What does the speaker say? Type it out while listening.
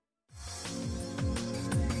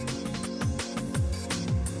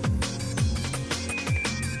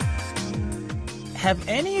Have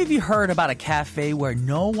any of you heard about a cafe where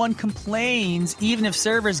no one complains even if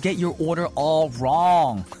servers get your order all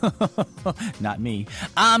wrong? Not me.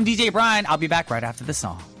 I'm DJ Brian. I'll be back right after the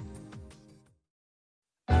song.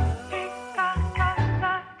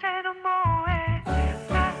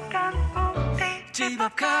 집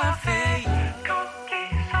앞 카페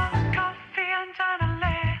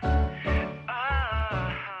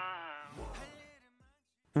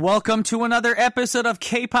Welcome to another episode of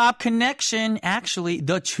K-Pop Connection. Actually,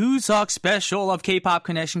 the Chuseok special of K-Pop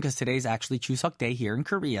Connection, because today's actually Chuseok Day here in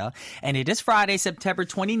Korea. And it is Friday, September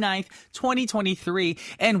 29th, 2023.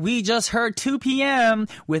 And we just heard 2 p.m.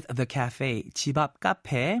 with the cafe, 집 앞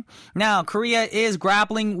카페. Now, Korea is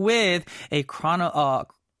grappling with a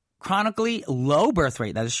chronically low birth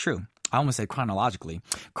rate. That is true. I almost said chronologically.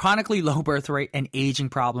 Chronically low birth rate and aging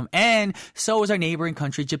problem, and so is our neighboring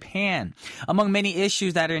country, Japan. Among many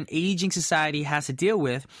issues that an aging society has to deal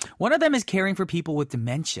with, one of them is caring for people with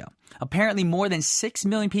dementia. Apparently, more than 6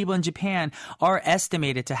 million people in Japan are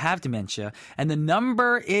estimated to have dementia, and the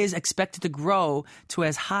number is expected to grow to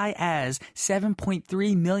as high as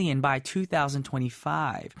 7.3 million by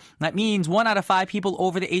 2025. That means 1 out of 5 people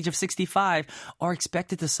over the age of 65 are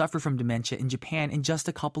expected to suffer from dementia in Japan in just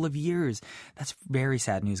a couple of years. That's very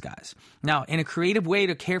sad news, guys. Now, in a creative way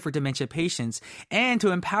to care for dementia patients and to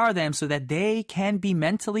empower them so that they can be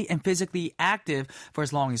mentally and physically active for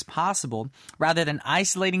as long as possible, rather than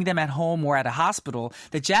isolating them at home or at a hospital,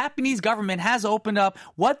 the Japanese government has opened up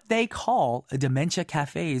what they call dementia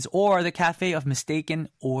cafes, or the cafe of mistaken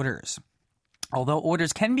orders. Although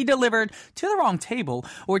orders can be delivered to the wrong table,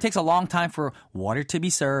 or it takes a long time for water to be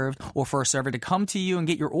served, or for a server to come to you and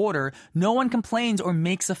get your order, no one complains or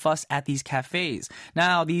makes a fuss at these cafes.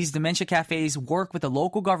 Now, these dementia cafes work with the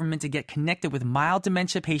local government to get connected with mild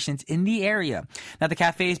dementia patients in the area. Now, the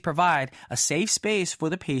cafes provide a safe space for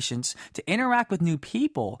the patients to interact with new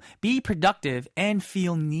people, be productive, and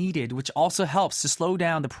feel needed, which also helps to slow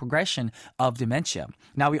down the progression of dementia.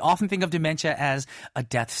 Now, we often think of dementia as a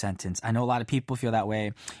death sentence. I know a lot of people feel that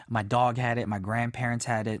way. My dog had it. My grandparents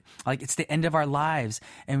had it. Like, it's the end of our lives.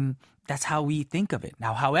 And that's how we think of it.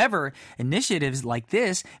 Now, however, initiatives like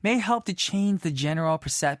this may help to change the general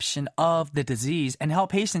perception of the disease and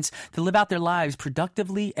help patients to live out their lives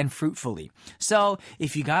productively and fruitfully. So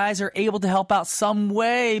if you guys are able to help out some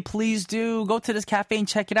way, please do go to this cafe and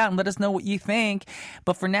check it out and let us know what you think.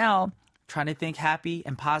 But for now, trying to think happy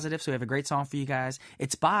and positive, so we have a great song for you guys.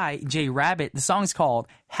 It's by J Rabbit. The song is called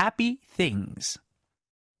Happy Things.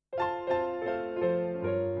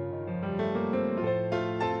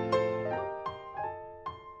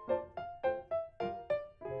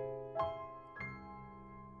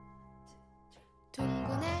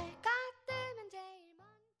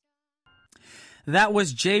 That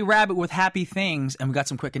was J Rabbit with Happy Things, and we got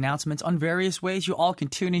some quick announcements on various ways you all can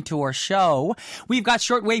tune into our show. We've got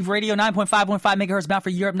shortwave radio 9.515 megahertz bound for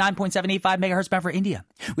Europe, 9.785 megahertz bound for India.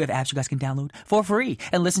 We have apps you guys can download for free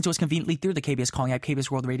and listen to us conveniently through the KBS Calling app, KBS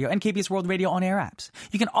World Radio, and KBS World Radio on air apps.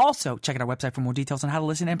 You can also check out our website for more details on how to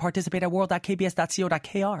listen and participate at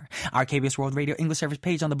world.kbs.co.kr, our KBS World Radio English service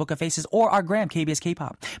page on the Book of Faces, or our gram, KBS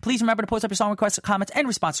K-Pop. Please remember to post up your song requests, comments, and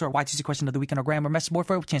response to our Y2C question of the week on our gram or message board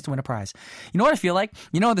for a chance to win a prize. You know what I feel like?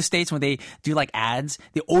 You know, in the States when they do like ads,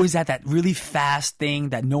 they always have that really fast thing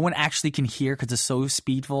that no one actually can hear because it's so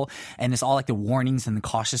speedful, and it's all like the warnings and the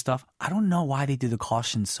caution stuff. I don't know why they do the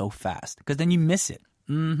caution so fast, because then you miss it.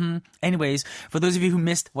 Anyways, for those of you who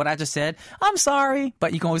missed what I just said, I'm sorry,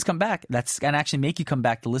 but you can always come back. That's going to actually make you come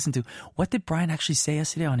back to listen to what did Brian actually say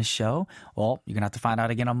yesterday on his show? Well, you're going to have to find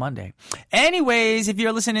out again on Monday. Anyways, if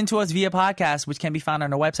you're listening to us via podcast, which can be found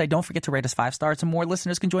on our website, don't forget to rate us 5 stars so more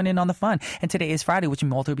listeners can join in on the fun. And today is Friday, which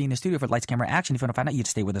means Walter will be in the studio for Lights, Camera, Action. If you want to find out, you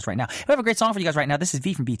just stay with us right now. We have a great song for you guys right now. This is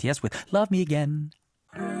V from BTS with Love Me Again.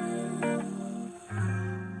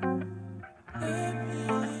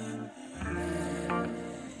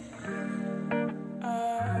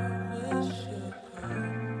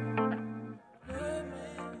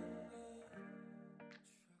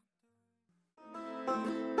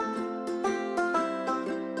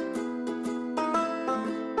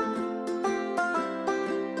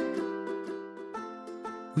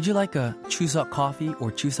 Would you like a Chuseok coffee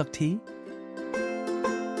or Chuseok tea?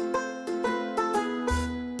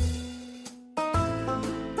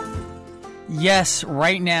 Yes,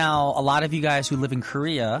 right now, a lot of you guys who live in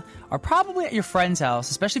Korea are probably at your friend's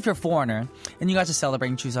house, especially if you're a foreigner, and you guys are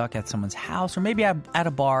celebrating Chuseok at someone's house or maybe at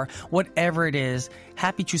a bar, whatever it is.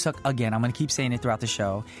 Happy Chuseok again. I'm going to keep saying it throughout the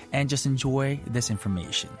show, and just enjoy this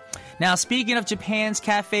information. Now, speaking of Japan's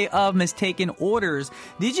Cafe of Mistaken Orders,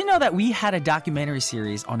 did you know that we had a documentary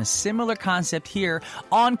series on a similar concept here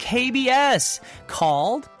on KBS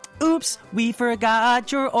called Oops, We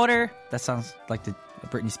Forgot Your Order? That sounds like the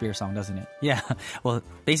Britney Spears song, doesn't it? Yeah. Well,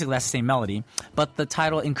 basically that's the same melody. But the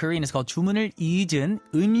title in Korean is called 주문을 잊은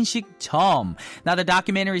음식점. Now, the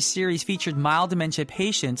documentary series featured mild dementia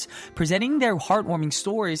patients presenting their heartwarming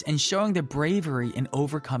stories and showing their bravery in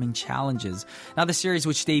overcoming challenges. Now, the series,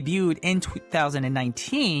 which debuted in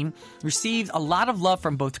 2019, received a lot of love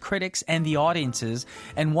from both critics and the audiences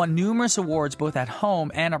and won numerous awards both at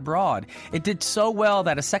home and abroad. It did so well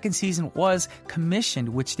that a second season was commissioned,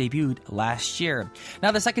 which debuted last year.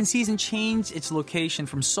 Now, the second season changed its location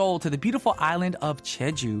from Seoul to the beautiful island of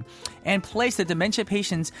Jeju and placed the dementia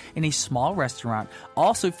patients in a small restaurant,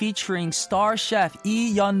 also featuring star chef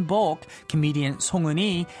Lee Yeon-bok, comedian Song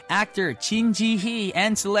Eun-hee, actor Jin Ji-hee,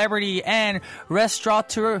 and celebrity and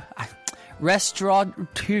restaurateur.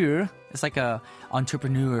 It's like a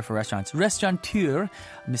entrepreneur for restaurants. Restaurateur,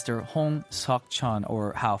 Mr. Hong Seok-chun,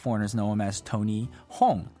 or how foreigners know him as Tony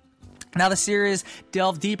Hong. Now, the series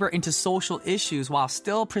delved deeper into social issues while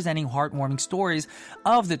still presenting heartwarming stories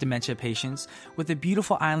of the dementia patients with the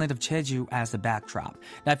beautiful island of Jeju as the backdrop.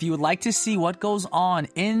 Now, if you would like to see what goes on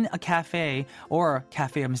in a cafe or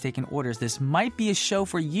Cafe of Mistaken Orders, this might be a show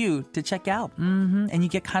for you to check out. And you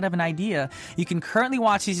get kind of an idea. You can currently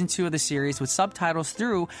watch season 2 of the series with subtitles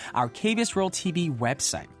through our KBS World TV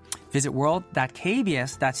website. Visit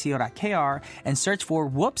world.kbs.co.kr and search for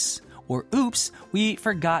Whoops or Oops, We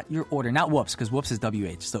Forgot Your Order. Not Whoops, because Whoops is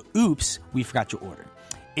WH. So Oops, We Forgot Your Order.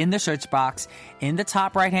 In the search box, in the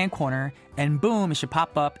top right-hand corner, and boom, it should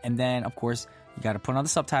pop up. And then, of course, you got to put on the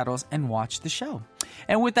subtitles and watch the show.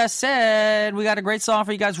 And with that said, we got a great song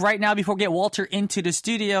for you guys right now before we get Walter into the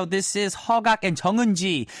studio. This is Hogak and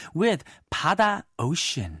정은지 with 바다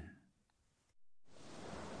Ocean.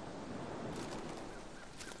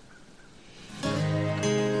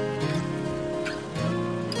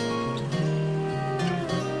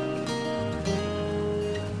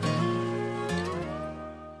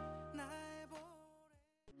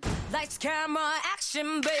 Lights, camera,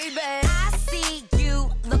 action, baby. I see you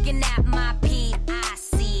looking at my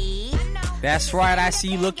PIC. That's right, I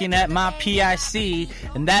see you looking at my PIC,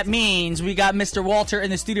 and that means we got Mr. Walter in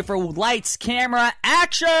the studio for Lights, Camera,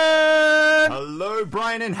 Action! Hello,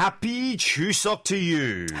 Brian, and happy Chuseok to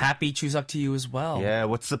you. Happy Chuseok to you as well. Yeah,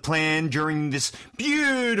 what's the plan during this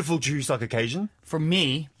beautiful Chuseok occasion? For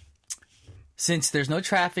me, since there's no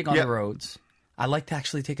traffic on the roads, I like to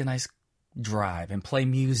actually take a nice drive and play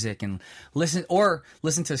music and listen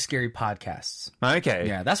to scary podcasts. Okay.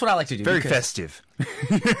 Yeah, that's what I like to do. Very festive.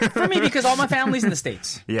 For me, because all my family's in the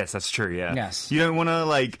States. Yes, that's true, yeah. Yes. You don't want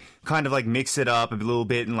to, kind of mix it up a little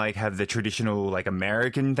bit and, have the traditional,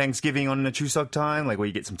 American Thanksgiving on the Chuseok time, where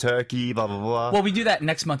you get some turkey, blah, blah, blah. Well, we do that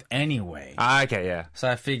next month anyway. Okay, yeah. So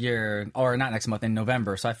I figured, or not next month, in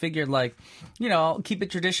November. So I figured, keep it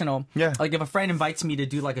traditional. Yeah. If a friend invites me to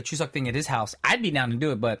do, a Chuseok thing at his house, I'd be down to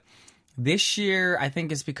do it, but this year, I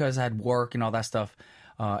think it's because I had work and all that stuff.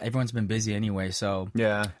 Everyone's been busy anyway, so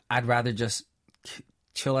yeah, I'd rather just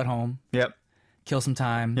chill at home. Yep. Kill some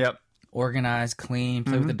time. Yep. Organize, clean,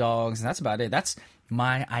 play with the dogs, and that's about it. That's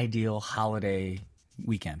my ideal holiday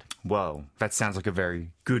weekend. Well, that sounds like a very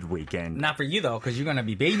good weekend. Not for you, though, because you're going to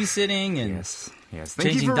be babysitting and Yes. Thank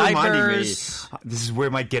changing you for reminding me. diapers. This is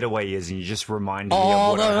where my getaway is, and you just reminded me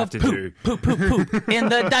of what I have to do. Poop in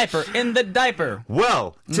the diaper.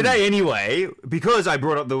 Well, today anyway, because I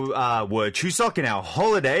brought up the word Chuseok in our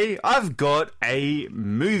holiday, I've got a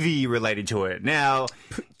movie related to it. Now,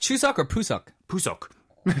 Chuseok or Pusok? Pusok.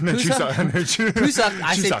 No, Chuseok. Pusok.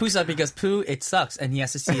 I say Pusok because poo, it sucks, and he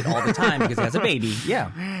has to see it all the time because he has a baby.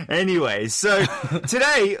 Yeah. Anyway, so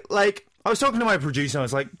today, I was talking to my producer, and I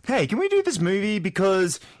was like, hey, can we do this movie?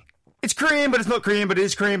 Because it's Korean, but it's not Korean, but it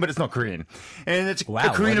is Korean, but it's not Korean. And it's a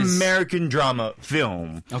Korean-American drama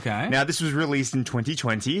film. Okay. Now, this was released in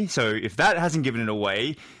 2020, so if that hasn't given it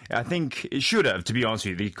away, I think it should have, to be honest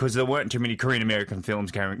with you, because there weren't too many Korean-American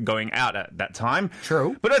films going out at that time.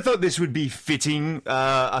 True. But I thought this would be fitting,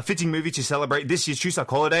 a fitting movie to celebrate this year's Chuseok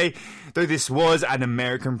holiday. Though this was an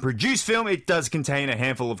American-produced film, it does contain a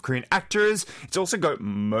handful of Korean actors. It's also got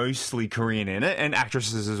mostly Korean in it, and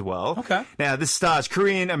actresses as well. Okay. Now, this stars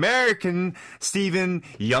Korean-American Steven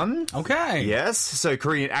Yeun. Okay. Yes, so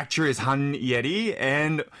Korean actor is Han Yeri,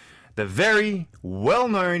 and the very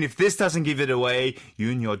well-known, if this doesn't give it away,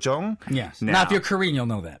 Yoon Yo-jong. Yes. Now, if you're Korean, you'll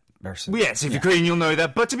know that person. Yes, if you're Korean, you'll know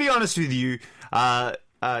that. But to be honest with you,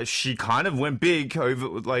 she kind of went big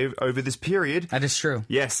over this period. That is true.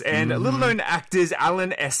 Yes, and little-known actors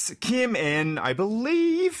Alan S. Kim and I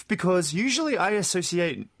believe, because usually I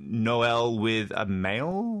associate Noel with a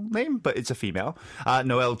male name, but it's a female,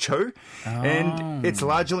 Noel Cho. And it's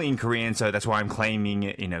largely in Korean, so that's why I'm claiming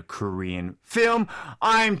it in a Korean film.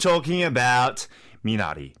 I'm talking about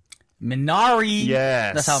Minari. Minari.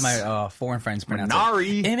 Yes. That's how my foreign friends pronounce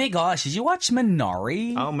Minari. it. Oh my gosh, did you watch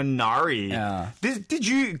Minari? Oh, Minari. Yeah. Did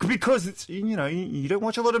you, because it's, you know, you don't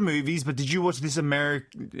watch a lot of movies, but did you watch this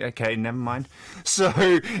American, okay, never mind. So,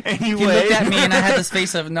 anyway. He looked at me and I had this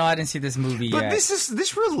face of, no, I didn't see this movie But yet.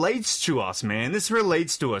 this relates to us, man. This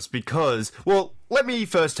relates to us because, well, let me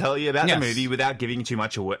first tell you about the movie without giving too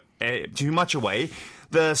much away.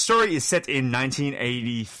 The story is set in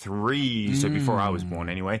 1983, so before I was born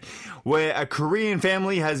anyway, where a Korean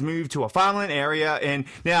family has moved to a farmland area. And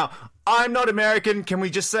now, I'm not American. Can we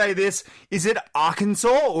just say this? Is it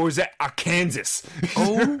Arkansas or is it Arkansas?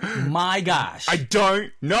 Oh my gosh. I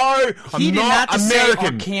don't know. He I'm did not not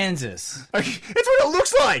American. say Arkansas. It's what it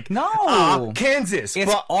looks like. No. Kansas.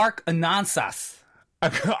 It's Arkansas.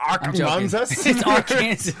 Arkansas? It's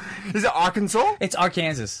Arkansas. Is it Arkansas? It's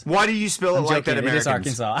Arkansas. Why do you spell it like that, It is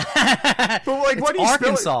Americans? Arkansas. But like, why do you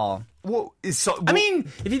Arkansas. spell it? Well, I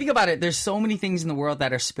mean, if you think about it, there's so many things in the world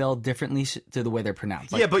that are spelled differently to the way they're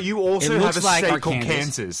pronounced. Like, yeah, but you also it have looks a like state called Arkansas.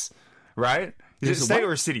 Kansas, right? Is There's it a a state what?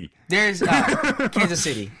 or a city? There's Kansas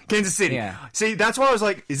City. Kansas City. Yeah. See, that's why I was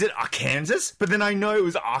like, is it Arkansas? But then I know it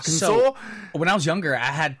was Arkansas. So, when I was younger, I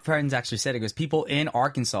had friends actually said it because people in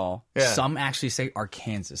Arkansas, Yeah. some actually say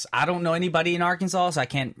Arkansas. I don't know anybody in Arkansas, so I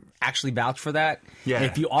can't actually vouch for that. Yeah.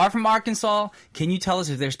 If you are from Arkansas, can you tell us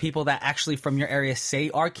if there's people that actually from your area say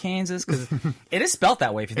Arkansas? Because it is spelt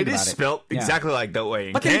that way if you think It about is it. spelled Yeah. exactly like that way.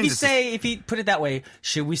 In But then Kansas. if you put it that way,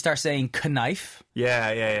 should we start saying knife?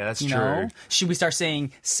 Yeah, that's You true. know? Should we start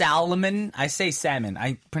saying salmon? I say salmon.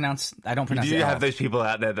 I don't pronounce Do it. you L. have those people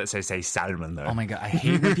out there that say salmon though? Oh my god, I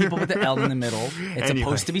hate when people with the L in the middle. It's Anyway.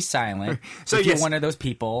 supposed to be silent. So if you're yes. one of those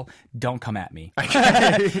people, don't come at me.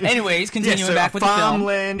 Anyways, continuing so back with the film.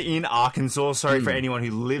 farmland in Arkansas. Sorry for anyone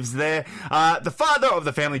who lives there. The father of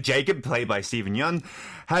the family, Jacob, played by Stephen Yeun,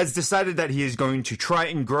 has decided that he is going to try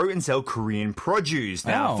and grow and sell Korean produce.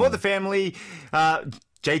 Now, Oh. for the family,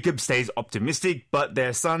 Jacob stays optimistic, but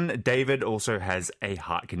their son, David, also has a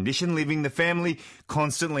heart condition, leaving the family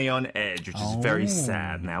constantly on edge, which is very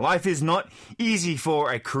sad. Now, life is not easy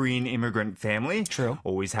for a Korean immigrant family. True.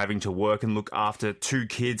 Always having to work and look after two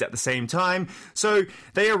kids at the same time. So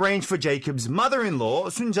they arranged for Jacob's mother-in-law,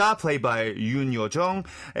 Sunja, played by Yoon Yo-jong,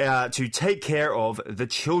 to take care of the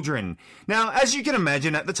children. Now, as you can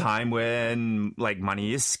imagine, at the time when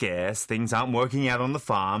money is scarce, things aren't working out on the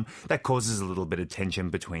farm, that causes a little bit of tension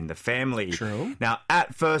between the family. True. Now,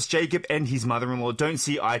 at first, Jacob and his mother-in-law don't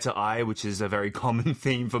see eye to eye, which is a very common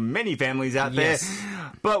theme for many families out Yes.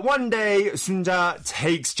 there. But one day, Sunja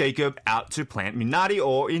takes Jacob out to plant Minari,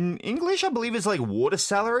 or in English, I believe it's like water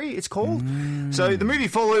celery, it's called. So the movie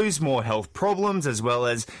follows more health problems as well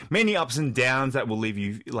as many ups and downs that will leave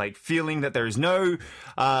you feeling that there is no,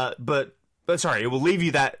 it will leave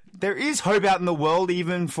you that there is hope out in the world,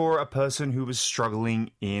 even for a person who was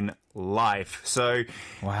struggling in life. So,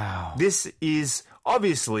 Wow. this is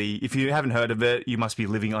obviously, if you haven't heard of it, you must be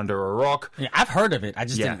living under a rock. Yeah, I've heard of it. I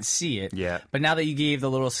just Yeah. didn't see it. Yeah. But now that you gave the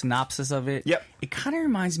little synopsis of it, Yep. it kind of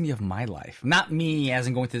reminds me of my life. Not me as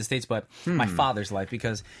in going to the States, but my father's life.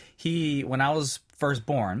 Because when I was first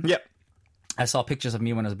born, Yep. I saw pictures of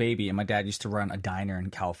me when I was a baby, and my dad used to run a diner in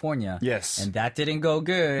California. Yes. And that didn't go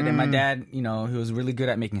good. And my dad, he was really good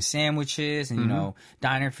at making sandwiches and,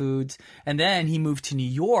 diner foods. And then he moved to New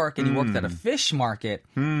York and he worked at a fish market.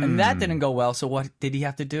 And that didn't go well. So what did he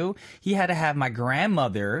have to do? He had to have my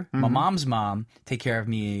grandmother, my mom's mom, take care of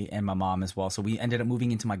me and my mom as well. So we ended up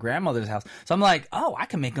moving into my grandmother's house. So I'm like, oh, I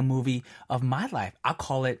can make a movie of my life. I'll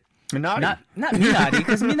call it Minari. Not Minari,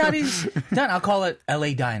 because Minari's done. I'll call it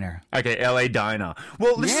LA Diner. Okay, LA Diner.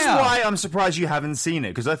 Well, this is Yeah. why I'm surprised you haven't seen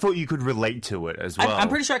it, because I thought you could relate to it as well. I'm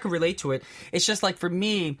pretty sure I could relate to it. It's just like for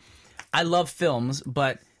me, I love films,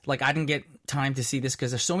 but I didn't get time to see this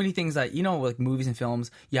because there's so many things that like movies and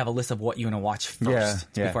films. You have a list of what you want to watch first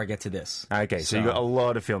Yeah. before I get to this. Okay, so you got a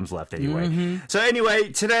lot of films left anyway. Mm-hmm. So anyway,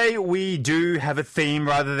 today we do have a theme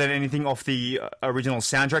rather than anything off the original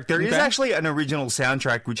soundtrack. There is Okay. actually an original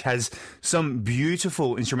soundtrack which has some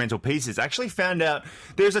beautiful instrumental pieces. I actually found out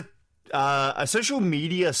there's a social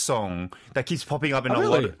media song that keeps popping up in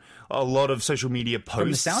a lot of social media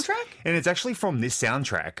posts. From the soundtrack? And it's actually from this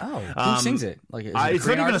soundtrack. Oh, who sings it? Like, is it it's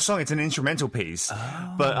not even artist? a song, it's an instrumental piece.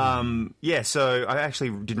 Oh. But, yeah, so I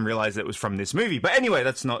actually didn't realize that it was from this movie. But anyway,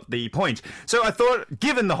 that's not the point. So I thought,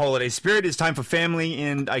 given the holiday spirit, it's time for family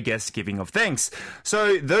and, I guess, giving of thanks.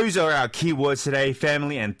 So those are our keywords today,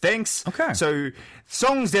 family and thanks. Okay. So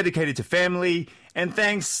songs dedicated to family and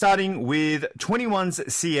thanks, starting with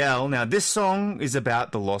 21's CL. Now, this song is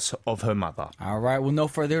about the loss of her mother. All right, well, no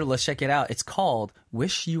further ado, let's check it out. It's called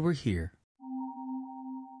Wish You Were Here.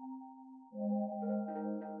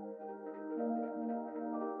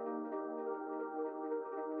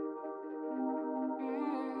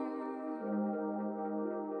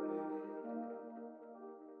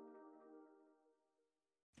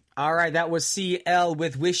 All right, that was CL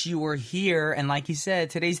with Wish You Were Here. And like you said,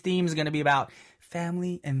 today's theme is going to be about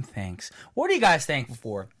family and thanks. What are you guys thankful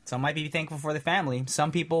for? Some might be thankful for the family.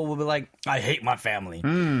 Some people will be like, I hate my family.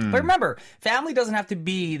 But remember, family doesn't have to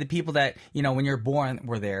be the people that, you know, when you're born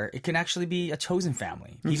were there. It can actually be a chosen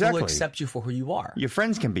family. People will accept you for who you are. Your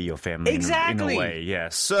friends can be your family in a way,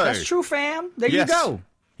 yes. So, that's true, fam. There yes. you go.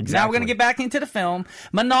 Exactly. Now we're going to get back into the film.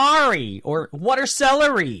 Minari, or water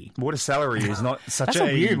celery. Water celery is not such That's a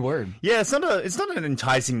weird word. Yeah, it's not an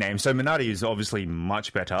enticing name. So Minari is obviously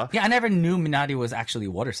much better. Yeah, I never knew Minari was actually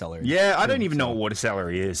water celery. Yeah, I don't even know what water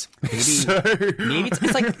celery is. Maybe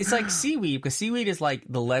it's like seaweed, because seaweed is like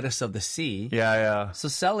the lettuce of the sea. Yeah. So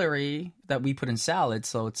celery that we put in salad,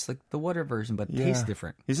 so it's like the water version, but it tastes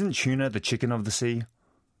different. Isn't tuna the chicken of the sea?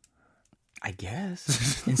 I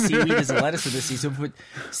guess. And seaweed is the lettuce of the sea. So if we put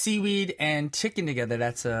seaweed and chicken together,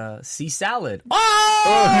 that's a sea salad.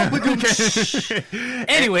 Oh! Okay.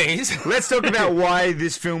 Anyways. Let's talk about why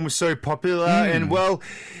this film was so popular. And, well,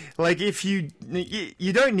 like, if you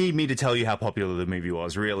don't need me to tell you how popular the movie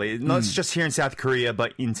was, really. Not just here in South Korea,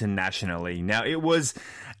 but internationally. Now, it was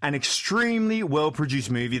an extremely well-produced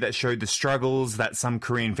movie that showed the struggles that some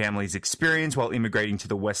Korean families experience while immigrating to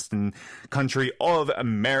the Western country of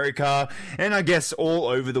America, and I guess all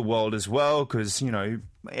over the world as well, because, you know,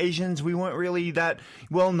 Asians, we weren't really that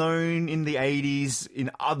well known in the 80s in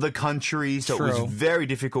other countries, so it was very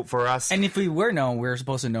difficult for us. And if we were known, we were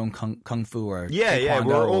supposed to know kung fu or taekwondo,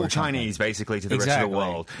 we're all Chinese basically to the rest of the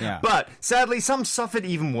world. Yeah. But sadly, some suffered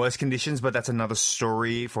even worse conditions, but that's another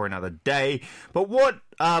story for another day. But what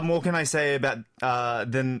more can I say about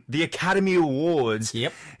than the Academy Awards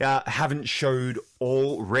haven't showed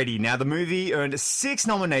already? Now, the movie earned 6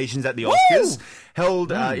 nominations at the Oscars,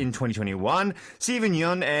 held in 2021. Steven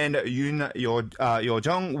Yeun and Yoon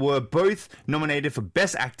Yo-jung were both nominated for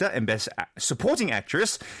Best Actor and Best Supporting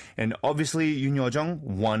Actress, and obviously Yoon Yo-jung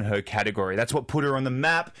won her category. That's what put her on the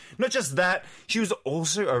map. Not just that, she was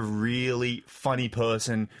also a really funny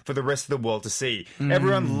person for the rest of the world to see.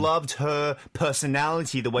 Everyone loved her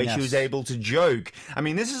personality, the way she was able to joke. I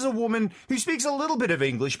mean, this is a woman who speaks a little bit of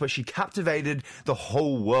English, but she captivated the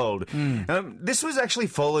whole world. This was actually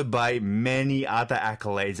followed by many other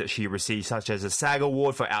accolades that she received, such as a SAG Award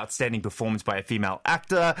for Outstanding Performance by a Female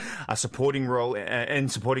Actor, a supporting role,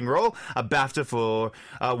 a BAFTA for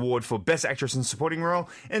award for Best Actress in Supporting Role,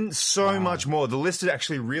 and so much more. The list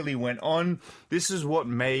actually really went on. This is what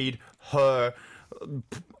made her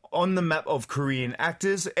on the map of Korean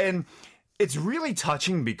actors, and it's really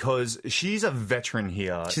touching because she's a veteran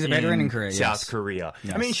here. She's a veteran in Korea, South Korea.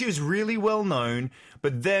 Yes. I mean, she was really well known,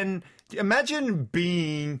 but then imagine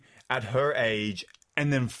being at her age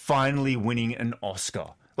and then finally winning an Oscar.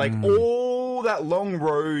 Like all that long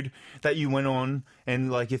road that you went on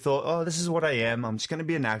and like you thought, oh, this is what I am. I'm just going to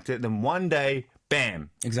be an actor. Then one day, bam.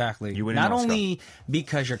 Exactly. You win Not an Oscar. only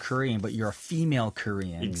because you're Korean, but you're a female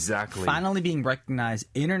Korean. Exactly. Finally being recognized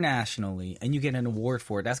internationally and you get an award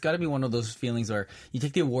for it. That's got to be one of those feelings where you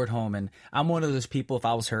take the award home, and I'm one of those people, if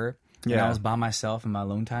I was her and I was by myself in my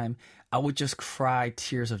alone time, I would just cry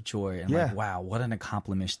tears of joy and like, wow, what an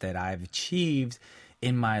accomplishment that I've achieved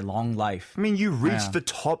in my long life. I mean, you reached the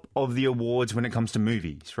top of the awards when it comes to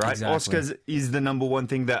movies, right? Exactly. Oscars is the number one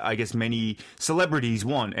thing that I guess many celebrities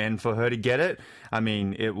want, and for her to get it, I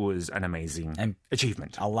mean, it was an amazing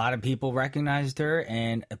achievement. A lot of people recognized her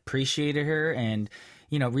and appreciated her and,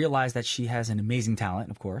 you know, realized that she has an amazing talent,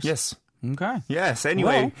 of course. Yes. Okay. Yes,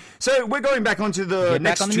 anyway. So we're going back onto the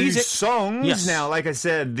next two songs. Yes. Now, like I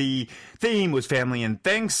said, the theme was family and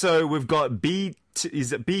thanks. So we've got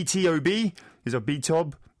is it BTOB? Is it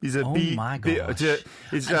B-Tob? Is it my gosh.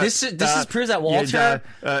 This proves that Walter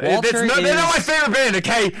they're not my favorite band,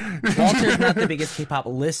 okay? Walter is not the biggest K-pop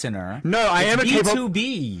listener. No, I am a K-pop...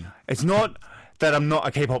 B2B. It's not... that I'm not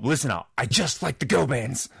a K-pop listener. I just like the girl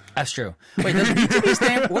bands. That's true. Wait, does B2B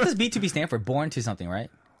stand? What does B2B stand for? Born to something, right?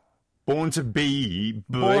 Born to be.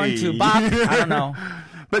 Born to bop. I don't know.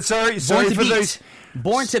 But sorry Born to for beat. those.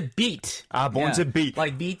 Born to beat. Born to beat.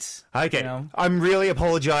 Like beats. Okay, You know? I'm really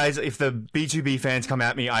apologize if the B2B fans come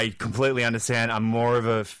at me. I completely understand. I'm more of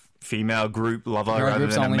a female group lover Girl rather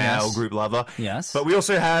groups than only, a male yes. group lover. Yes. But we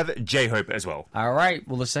also have J-Hope as well. All right.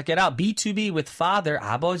 Well, let's check it out. B2B with Father,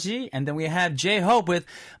 아버지. And then we have J-Hope with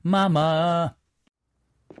Mama.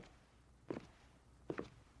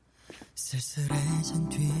 쓸쓸해진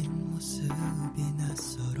뒷모습이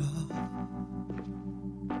낯설어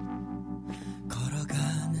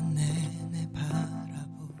걸어가는 내내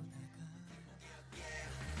바라보다가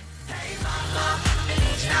Hey mama, I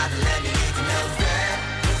need you now to let me need to know that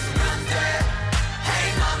who's around there.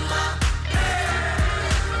 Hey mama,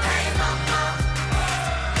 hey mama.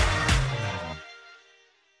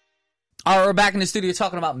 All right, we're back in the studio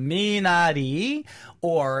talking about Minari,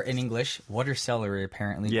 or in English, water celery,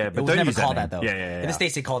 apparently. Yeah, but it was don't never use that called name. that, though. Yeah. In the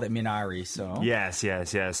States, they called it Minari, so. Yes.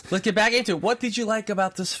 Let's get back into it. What did you like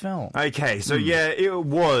about this film? Okay, so yeah, it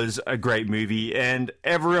was a great movie, and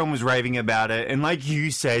everyone was raving about it. And like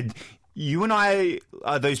you said, you and I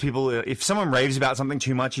are those people. If someone raves about something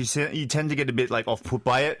too much, you tend to get a bit like off put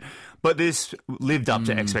by it. But this lived up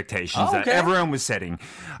to expectations that okay. everyone was setting.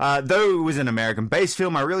 Though it was an American-based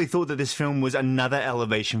film, I really thought that this film was another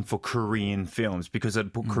elevation for Korean films because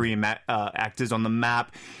it put Korean actors on the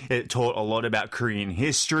map. It taught a lot about Korean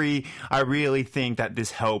history. I really think that this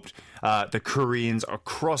helped the Koreans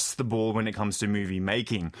across the board when it comes to movie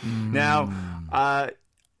making. Now,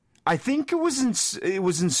 I think it was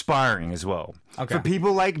inspiring as well. Okay. For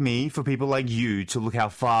people like me, for people like you, to look how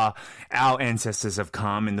far our ancestors have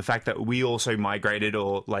come, and the fact that we also migrated,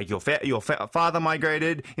 or like your father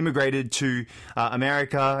immigrated to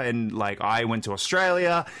America, and like I went to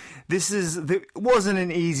Australia. It wasn't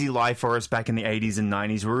an easy life for us back in the 80s and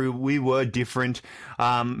 90s, where we were different.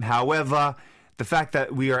 However, the fact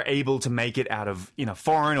that we are able to make it out of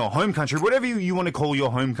foreign or home country, whatever you want to call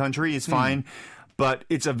your home country, is fine. But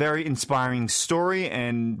it's a very inspiring story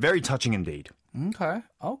and very touching indeed. Okay.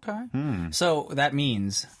 So that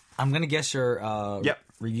means, I'm going to guess your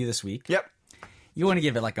review this week. Yep. You want to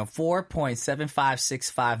give it like a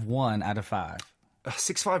 4.75651 out of 5.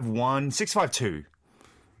 651, 652.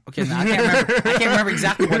 Okay, now I can't remember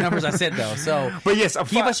exactly what numbers I said though. So, but yes,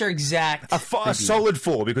 give us your exact. A solid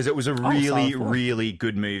 4 because it was a really, solid 4. really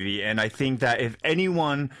good movie, and I think that if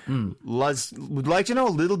anyone would like to know a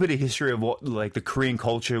little bit of history of what like the Korean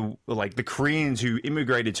culture, like the Koreans who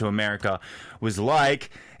immigrated to America, was like.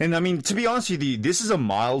 And I mean, to be honest with you, this is a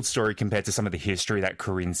mild story compared to some of the history that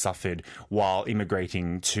Koreans suffered while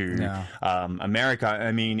immigrating to America.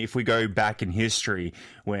 I mean, if we go back in history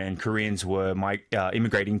when Koreans were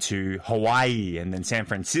immigrating to Hawaii and then San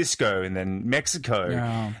Francisco and then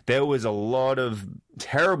Mexico, there was a lot of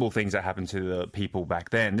terrible things that happened to the people back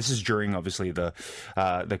then. This is during, obviously, the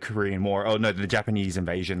Korean War. Oh, no, the Japanese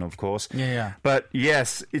invasion, of course. Yeah. But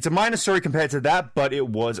yes, it's a minor story compared to that, but it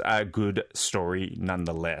was a good story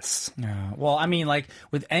nonetheless. Yeah. Well, I mean, like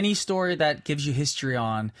with any story that gives you history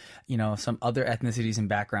on, some other ethnicities and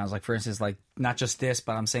backgrounds, like for instance, like not just this,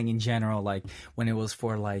 but I'm saying in general, like when it was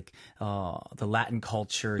for like the Latin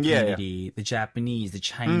culture community, the Japanese, the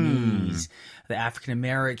Chinese, the African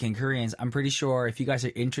American, Koreans. I'm pretty sure if you guys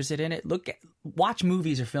are interested in it, watch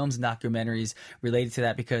movies or films and documentaries related to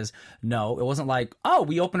that, because no, it wasn't like, oh,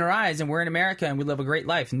 we open our eyes and we're in America and we live a great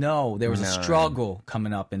life. No, there was a struggle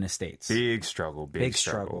coming up in the States. Big struggle.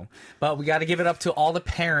 But we got to give it up to all the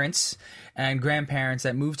parents and grandparents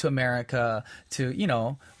that moved to America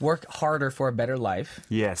to, work harder for a better life.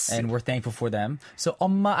 Yes. And we're thankful for them. So,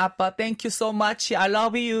 Oma, Appa, thank you so much. I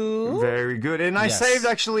love you. Very good. And I saved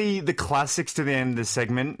actually the classics to the end of the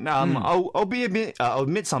segment. I'll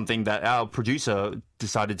admit something that our producer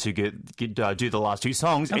decided to do the last 2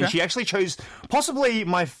 songs, and she actually chose possibly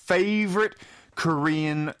my favorite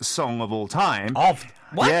Korean song of all time.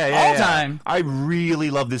 What? All time? I really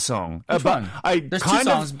love this song. Which one? There's 2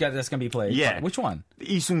 songs that's going to be played. Yeah. Which one?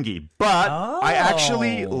 Isungi. But I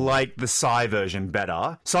actually like the Psy version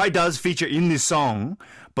better. Psy does feature in this song,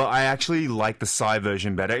 but I actually like the Psy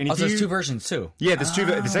version better. And there's 2 versions too. Yeah, there's 2.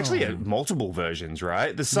 There's actually multiple versions,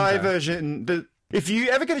 right? The Psy version. If you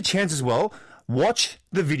ever get a chance as well, watch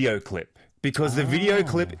the video clip, because the video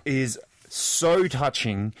clip is so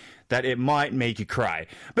touching that it might make you cry.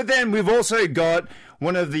 But then we've also got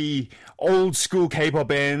one of the old school K-pop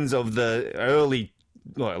bands of the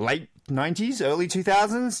late 90s, early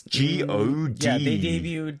 2000s, G.O.D. Yeah, they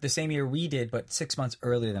debuted the same year we did, but 6 months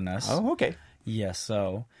earlier than us. Oh, okay. Yes,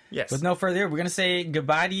 so Yes. with no further ado, we're going to say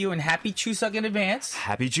goodbye to you and happy Chuseok in advance.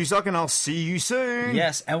 Happy Chuseok, and I'll see you soon.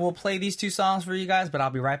 Yes, and we'll play these two songs for you guys, but I'll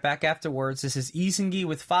be right back afterwards. This is Lee Seung-gi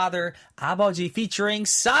with Father, 아버지 featuring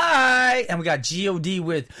Psy, and we got G.O.D.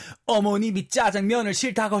 with 어머님이 짜장면을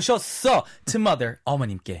싫다고 하셨어 to mother,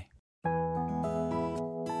 어머님께.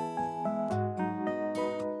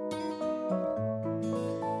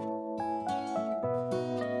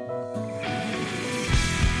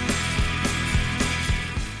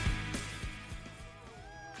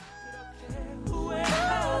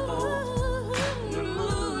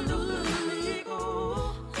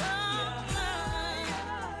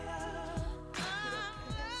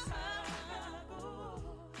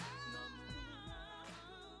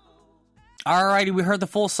 Alrighty, we heard the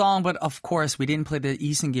full song, but of course we didn't play the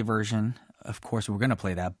Lee Seung-gi version. Of course we were going to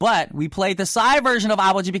play that, but we played the Psy version of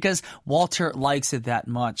아버지 because Walter likes it that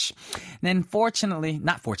much. And then unfortunately,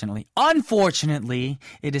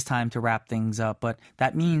 it is time to wrap things up, but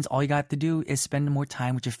that means all you got to do is spend more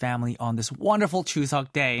time with your family on this wonderful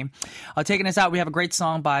Chuseok day. Taking us out, we have a great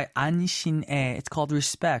song by An Shin-ae. It's called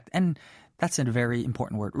Respect, and that's a very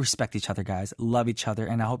important word. Respect each other, guys. Love each other.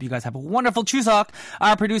 And I hope you guys have a wonderful Chuseok.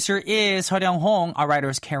 Our producer is Hyeryung Hong. Our writer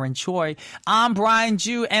is Karen Choi. I'm Brian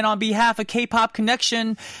Ju. And on behalf of K-Pop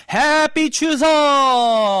Connection, happy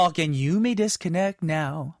Chuseok! And you may disconnect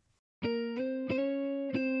now.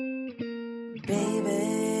 Baby,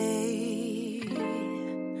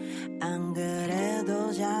 안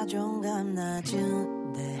그래도 자존감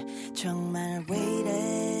낮은데 정말 왜 이래